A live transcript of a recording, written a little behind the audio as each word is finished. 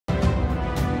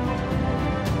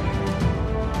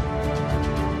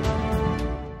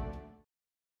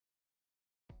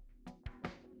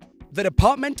The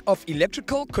Department of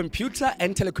Electrical, Computer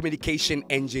and Telecommunication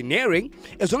Engineering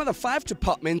is one of the 5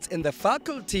 departments in the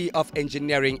Faculty of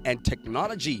Engineering and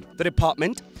Technology. The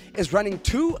department is running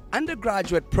 2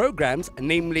 undergraduate programs,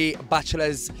 namely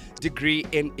Bachelor's Degree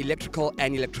in Electrical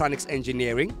and Electronics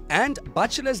Engineering and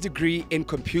Bachelor's Degree in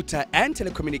Computer and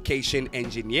Telecommunication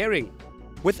Engineering.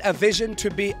 With a vision to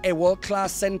be a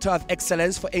world-class center of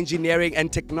excellence for engineering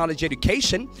and technology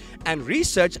education and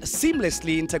research,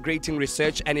 seamlessly integrating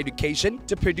research and education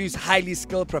to produce highly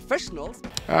skilled professionals.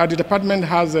 The department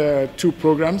has 2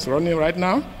 programs running right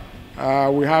now.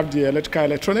 We have the Electrical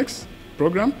Electronics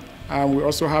program, and we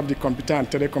also have the Computer and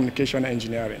Telecommunication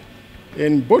Engineering.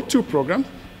 In both 2 programs,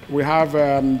 we have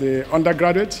the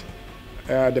undergraduate,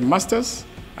 the master's,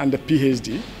 and the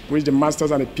PhD, which the master's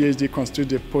and the PhD constitute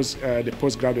the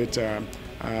postgraduate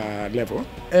level.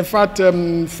 In fact,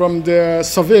 from the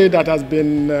survey that has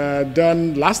been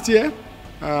done last year,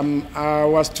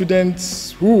 our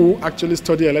students who actually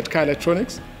study electrical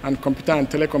electronics and computer and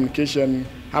telecommunication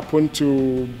happen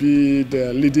to be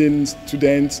the leading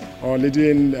students or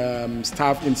leading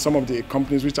staff in some of the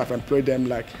companies which have employed them,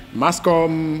 like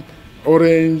Mascom,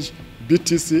 Orange,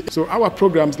 BTC. So our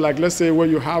programs, like let's say where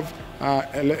you have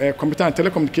computer and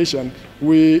telecommunication,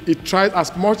 it tries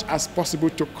as much as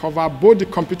possible to cover both the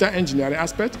computer engineering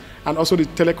aspect and also the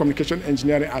telecommunication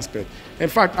engineering aspect. In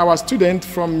fact, our students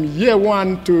from year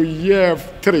 1 to year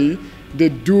 3, they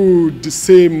do the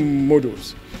same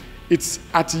modules. It's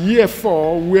at year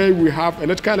 4 where we have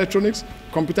electrical electronics,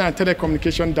 computer and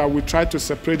telecommunication that we try to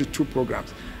separate the 2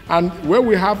 programs. And where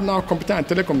we have now computer and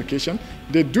telecommunication,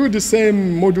 they do the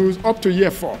same modules up to year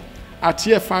 4. At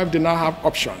year 5, they now have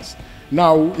options.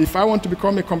 Now, if I want to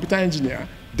become a computer engineer,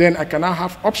 then I can now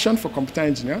have option for computer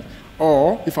engineer,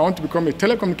 or if I want to become a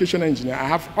telecommunication engineer, I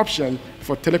have option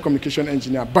for telecommunication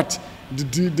engineer. But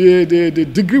the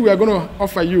degree we are going to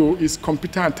offer you is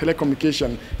computer and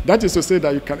telecommunication. That is to say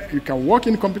that you can work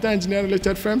in computer engineering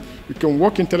related firm, you can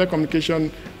work in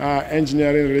telecommunication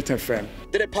engineering related firm.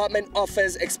 The department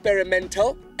offers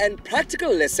experimental and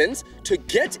practical lessons to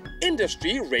get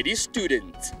industry-ready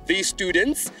students. These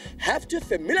students have to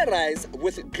familiarize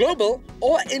with global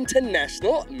or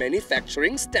international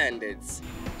manufacturing standards.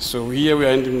 So here we are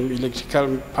in the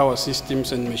electrical power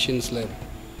systems and machines lab.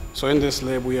 So in this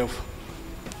lab we have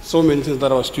so many things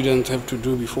that our students have to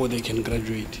do before they can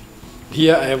graduate.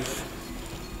 Here I have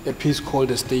a piece called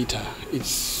a stator.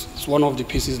 It's one of the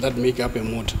pieces that make up a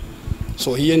motor.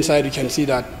 So here inside you can see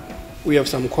that we have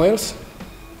some coils.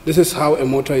 This is how a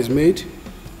motor is made.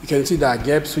 You can see there are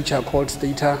gaps which are called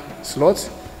stator slots.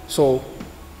 So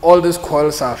all these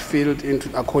coils are filled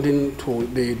into according to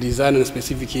the design and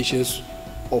specifications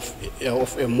of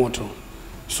a motor.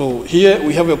 So here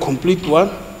we have a complete one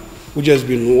which has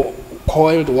been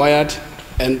coiled, wired,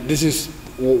 and this is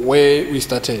where we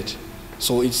started.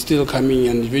 So it's still coming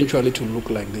and eventually to look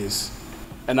like this.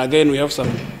 And again we have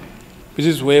this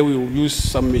is where we will use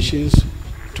some machines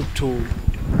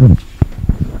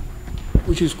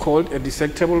which is called a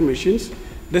dissectable machines.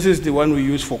 This is the one we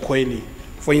use for coiling,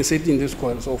 for inserting this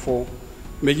coil, so for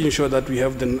making sure that we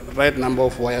have the right number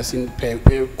of wires in per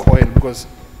coil, because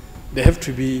they have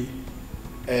to be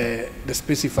the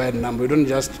specified number. You don't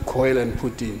just coil and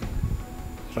put in,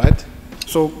 right?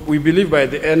 So we believe by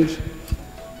the end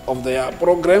of their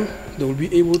program, they will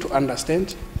be able to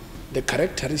understand the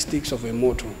characteristics of a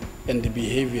motor and the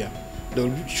behavior. They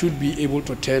should be able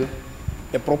to tell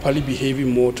a properly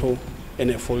behaving motor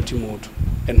and a faulty motor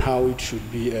and how it should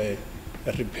be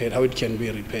repaired, how it can be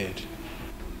repaired.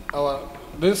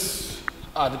 These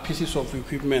are the pieces of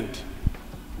equipment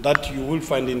that you will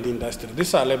find in the industry.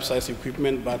 These are lab-size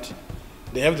equipment, but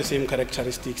they have the same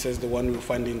characteristics as the one you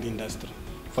find in the industry.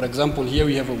 For example, here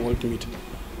we have a voltmeter.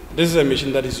 This is a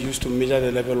machine that is used to measure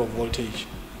the level of voltage.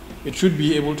 It should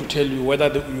be able to tell you whether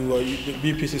the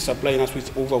BPC is supplying us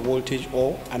with over voltage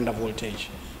or under voltage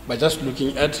by just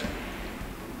looking at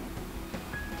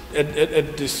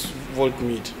this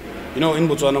voltmeter. You know, in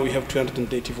Botswana we have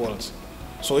 230 volts.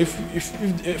 So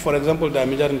if for example they are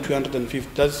measuring 250,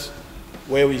 that's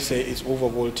where we say it's over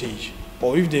voltage.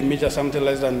 Or if they measure something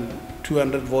less than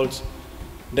 200 volts,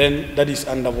 then that is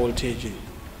under voltage.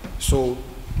 So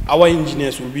our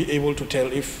engineers will be able to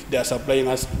tell if they are supplying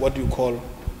us what you call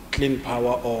clean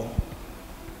power or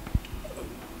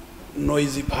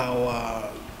noisy power.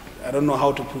 I don't know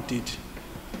how to put it,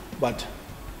 but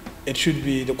it should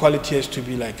be, the quality has to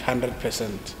be like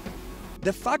 100%.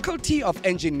 The Faculty of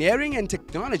Engineering and Technology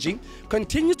technology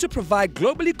continues to provide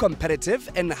globally competitive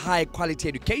and high-quality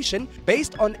education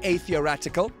based on a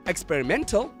theoretical,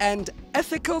 experimental, and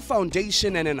ethical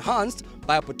foundation, and enhanced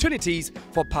by opportunities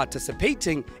for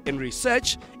participating in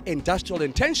research, industrial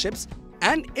internships,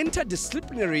 and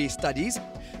interdisciplinary studies,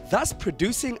 thus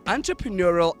producing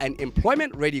entrepreneurial and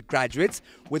employment-ready graduates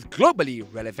with globally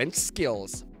relevant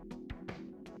skills.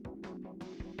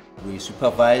 We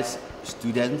supervise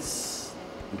students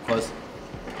because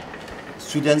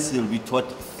students will be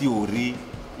taught theory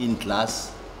in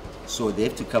class, so they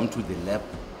have to come to the lab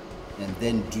and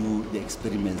then do the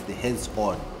experiments, the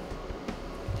hands-on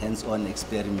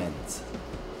experiments.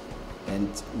 And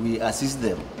we assist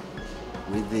them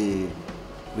with the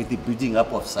building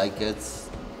up of circuits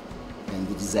and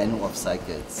the designing of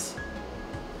circuits.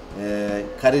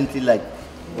 Currently, like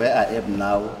where I am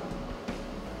now,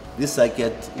 this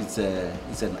circuit is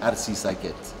an RC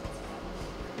circuit.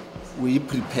 We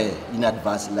prepare in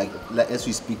advance, like as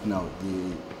we speak now,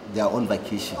 they are on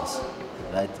vacations,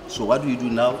 right? So what we do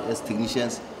now as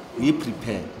technicians, we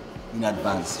prepare in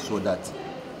advance so that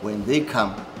when they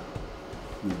come,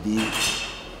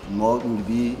 we'll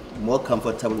be more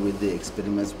comfortable with the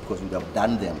experiments because we have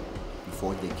done them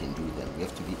before they can do them. We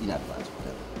have to be in advance with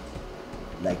them.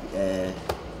 Like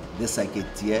this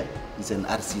circuit here is an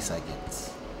RC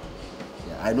circuit.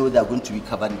 Yeah, I know they are going to be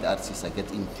covering the RC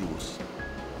circuit in theories.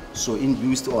 So in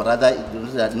BIUST, or rather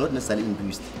not necessarily in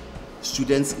BIUST,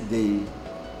 students they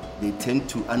tend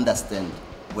to understand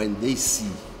when they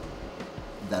see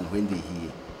than when they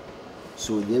hear.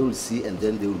 So they will see and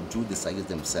then they will do the circuits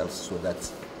themselves so that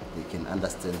they can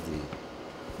understand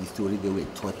the theory they were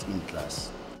taught in class.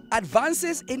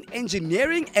 Advances in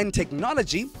engineering and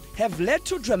technology have led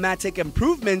to dramatic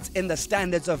improvements in the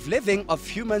standards of living of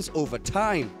humans over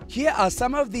time. Here are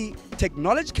some of the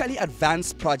technologically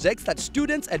advanced projects that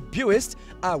students at BIUST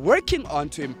are working on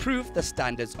to improve the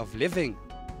standards of living.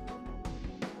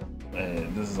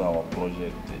 This is our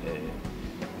project.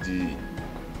 It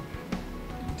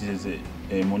is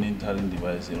a monitoring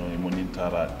device,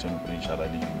 monitor temperature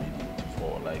and humidity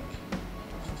for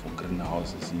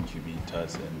greenhouses,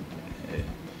 incubators, and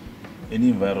any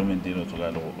environment to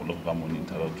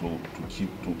monitor to keep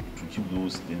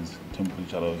those things,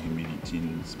 temperature or humidity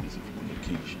in specific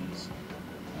locations.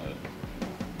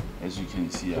 As you can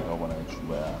see,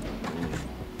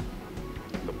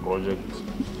 the project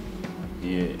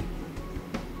here,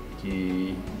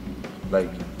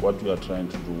 like what we are trying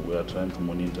to do, we are trying to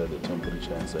monitor the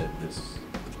temperature inside this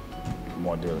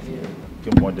model here.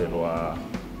 The model are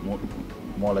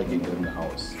more like a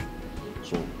greenhouse.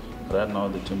 So right now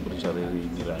the temperature we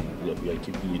are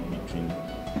keeping it between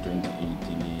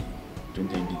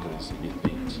 28 degrees,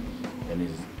 and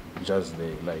it's just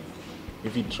there. Like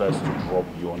if it tries to drop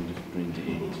beyond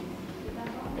 28,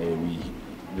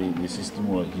 the system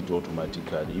will hit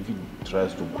automatically. If it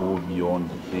tries to go beyond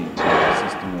 30, the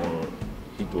system will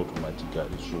hit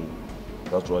automatically. So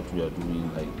that's what we are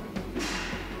doing. Like,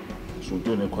 so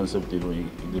the concept is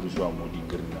there is a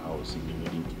greenhouse in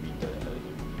the incubator,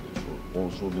 so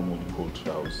also the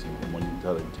poultry house in the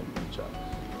monitoring temperature.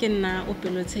 Kenna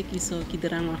opelo tsekiso ki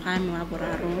dira ngwaga me wa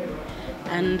boraro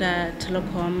and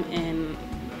telecom and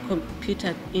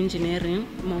computer engineering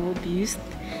mo BIUST.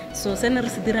 So sena re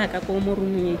se dira ka ko mo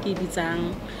room e ke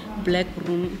bitsang black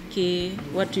room ke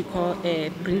what we call a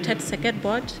printed circuit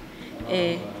board.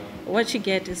 What you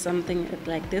get is something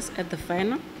like this at the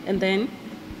final, and then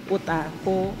with a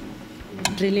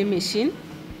drilling machine,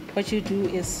 what you do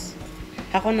is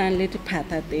ha gona le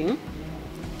diphata teng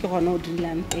ke gona o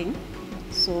drillang teng.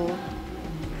 So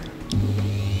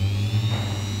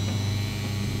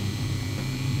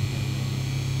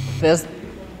first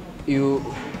you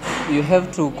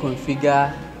have to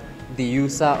configure the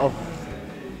user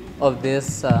of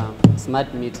this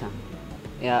smart meter.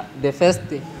 Yeah, the first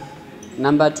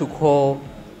number to call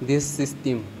this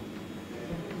system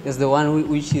is the one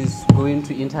which is going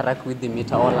to interact with the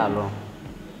meter all along.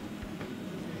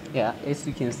 Yeah, as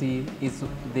you can see,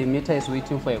 the meter is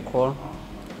waiting for a call.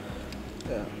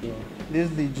 Yeah. This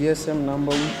is the GSM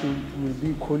number which will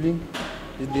be calling.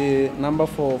 It's the number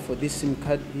for this SIM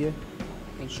card here.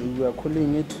 So we are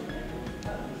calling it.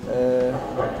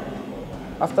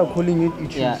 After calling it,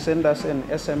 it should send us an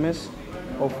SMS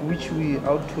of which we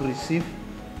out to receive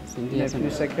in a few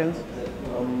seconds.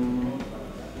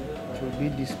 It will be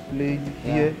displayed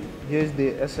here. Here's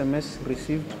the SMS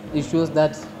received. It shows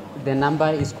that the number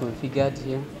is configured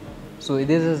here. So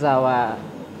this is our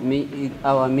main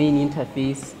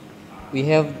interface. We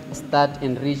have start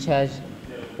and recharge.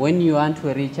 When you want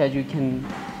to recharge, you can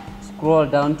scroll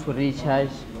down to recharge.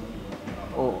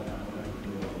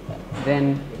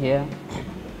 Then here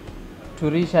to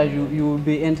recharge, you will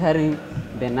be entering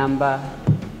the number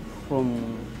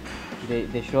from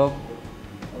the shop.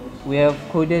 We have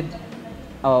coded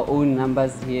our own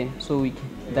numbers here so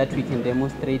that we can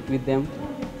demonstrate with them.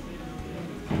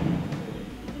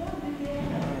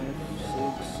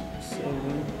 5, 6,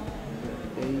 7,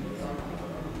 8, 0.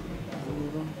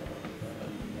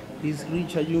 He's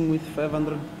recharging with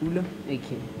 500 pula.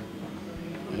 Okay.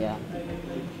 Yeah.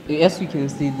 As you can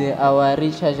see, our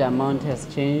recharge amount has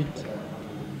changed.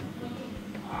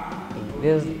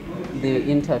 There's the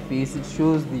interface. It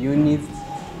shows the units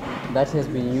that has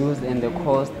been used and the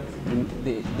cost,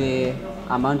 the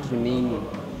amount remaining.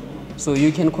 So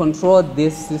you can control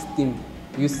this system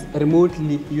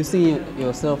remotely using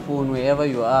your cell phone wherever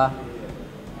you are,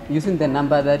 using the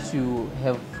number that you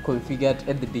have configured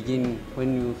at the beginning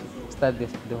when you start the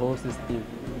whole system.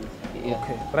 Yeah.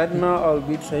 Okay. Right now I'll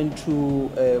be trying to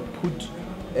put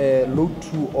load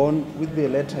 2 on with the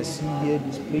letter C here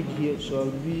displayed here. So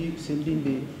I'll be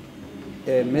sending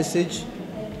the message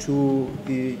to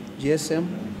the GSM.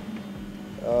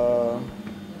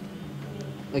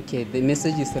 Okay, the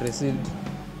message is received.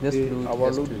 The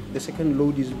second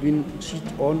load is being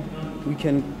switched on. We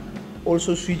can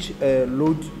also switch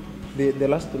load, the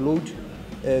last load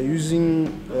using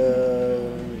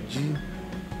G.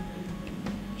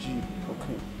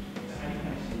 Okay.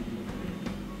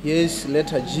 Here's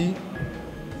letter G.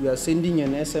 We are sending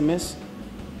an SMS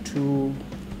to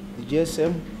the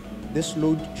GSM. This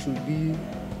load should be.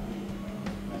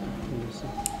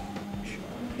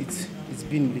 It's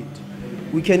been lit.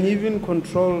 We can even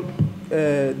control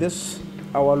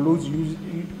our loads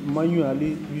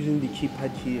manually using the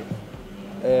keypad here,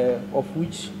 of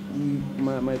which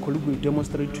my colleague will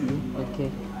demonstrate to you.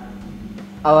 Okay.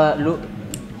 Our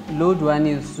load 1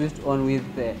 is switched on with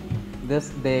the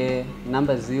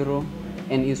number 0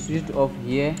 and is switched off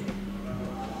here.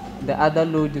 The other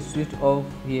load is switched off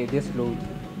here, this load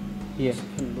here,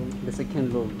 the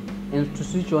second load. And to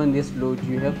switch on this load,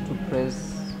 you have to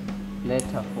press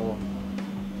letter 4.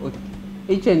 Okay.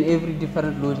 Each and every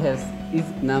different load has its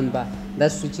number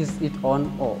that switches it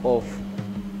on or off.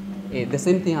 The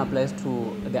same thing applies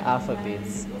to the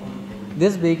alphabets.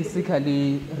 This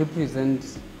basically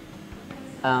represents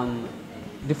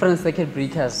different circuit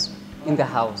breakers in the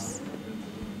house.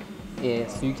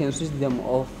 So you can switch them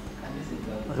off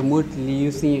remotely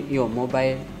using your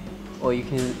mobile, or you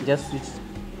can just switch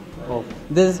off.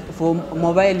 This for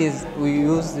mobile is we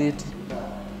use it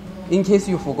in case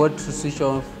you forgot to switch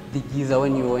off the geyser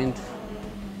when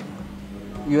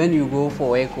you go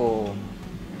for work or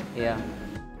yeah.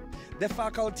 The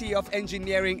Faculty of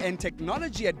Engineering and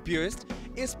Technology at BIUST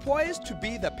is poised to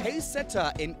be the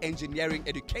pace-setter in engineering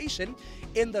education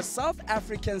in the South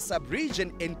African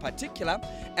sub-region in particular,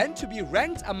 and to be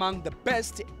ranked among the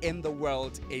best in the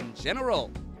world in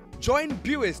general. Join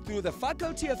BIUST through the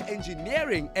Faculty of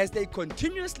Engineering as they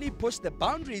continuously push the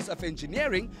boundaries of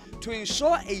engineering to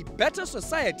ensure a better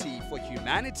society for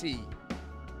humanity.